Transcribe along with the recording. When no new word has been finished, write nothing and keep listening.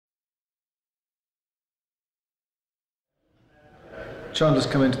Chandler's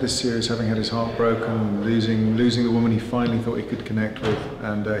come into this series having had his heart broken, losing the woman he finally thought he could connect with,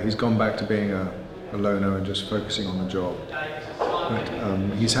 and he's gone back to being a loner and just focusing on the job. But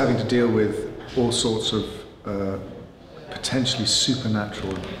he's having to deal with all sorts of potentially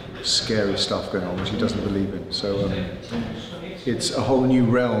supernatural, scary stuff going on, which he doesn't believe in. So it's a whole new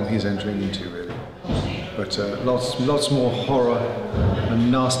realm he's entering into, really. But lots more horror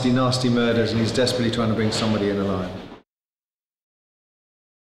and nasty, nasty murders, and he's desperately trying to bring somebody in alive.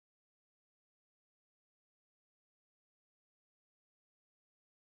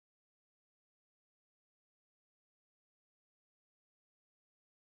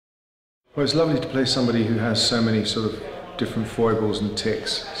 Well, it's lovely to play somebody who has so many sort of different foibles and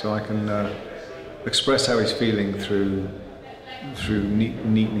tics, so I can express how he's feeling through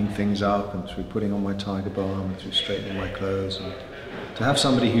neatening things up and through putting on my tiger balm and through straightening my clothes. And to have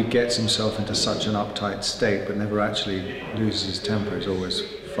somebody who gets himself into such an uptight state but never actually loses his temper is always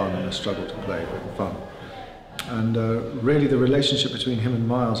fun and a struggle to play, but fun. And really the relationship between him and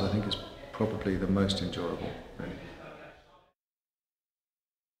Miles, I think, is probably the most enjoyable, really.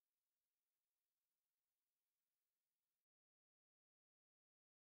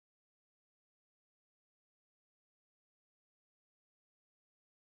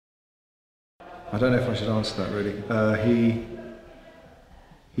 I don't know if I should answer that, really.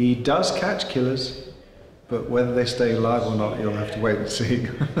 He does catch killers, but whether they stay alive or not, you'll have to wait and see.